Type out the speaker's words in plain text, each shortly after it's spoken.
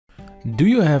Do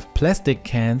you have plastic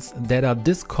cans that are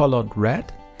discolored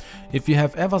red? If you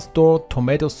have ever stored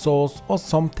tomato sauce or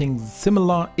something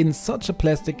similar in such a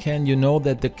plastic can, you know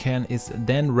that the can is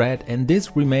then red, and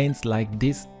this remains like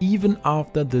this even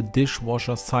after the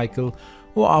dishwasher cycle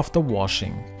or after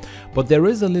washing. But there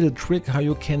is a little trick how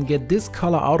you can get this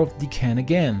color out of the can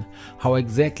again. How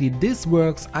exactly this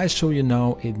works I show you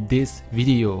now in this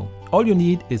video. All you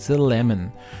need is a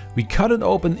lemon. We cut it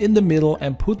open in the middle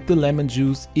and put the lemon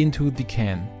juice into the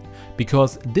can,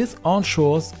 because this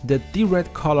ensures that the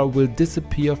red color will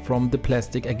disappear from the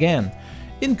plastic again,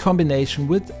 in combination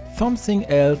with something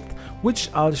else which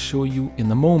I'll show you in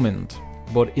a moment.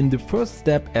 But in the first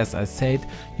step, as I said,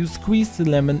 you squeeze the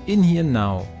lemon in here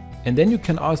now. And then you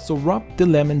can also rub the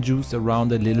lemon juice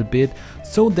around a little bit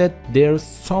so that there's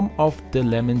some of the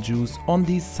lemon juice on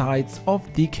the sides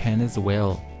of the can as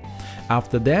well.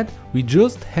 After that, we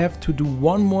just have to do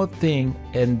one more thing,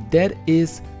 and that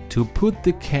is to put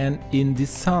the can in the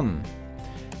sun.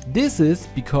 This is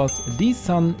because the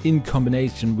sun in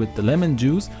combination with the lemon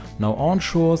juice now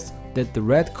ensures that the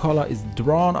red color is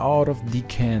drawn out of the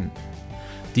can.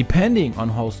 Depending on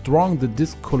how strong the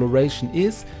discoloration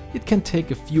is, it can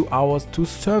take a few hours to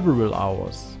several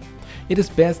hours. It is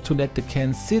best to let the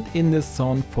can sit in the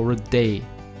sun for a day.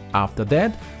 After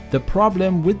that, the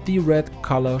problem with the red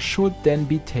color should then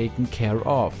be taken care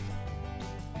of.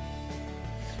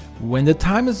 When the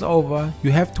time is over,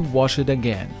 you have to wash it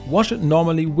again. Wash it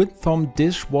normally with some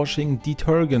dishwashing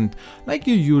detergent, like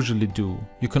you usually do.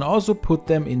 You can also put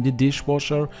them in the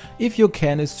dishwasher if your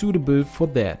can is suitable for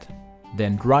that.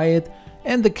 Then dry it,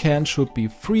 and the can should be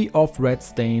free of red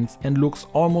stains and looks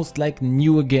almost like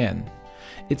new again.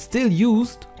 It's still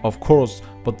used, of course,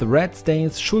 but the red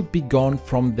stains should be gone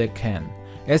from the can,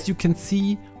 as you can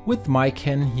see with my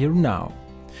can here now.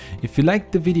 If you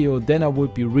liked the video, then I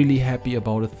would be really happy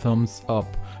about a thumbs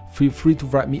up. Feel free to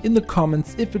write me in the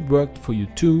comments if it worked for you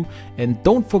too, and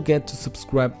don't forget to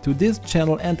subscribe to this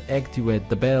channel and activate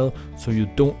the bell so you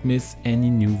don't miss any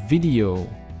new video.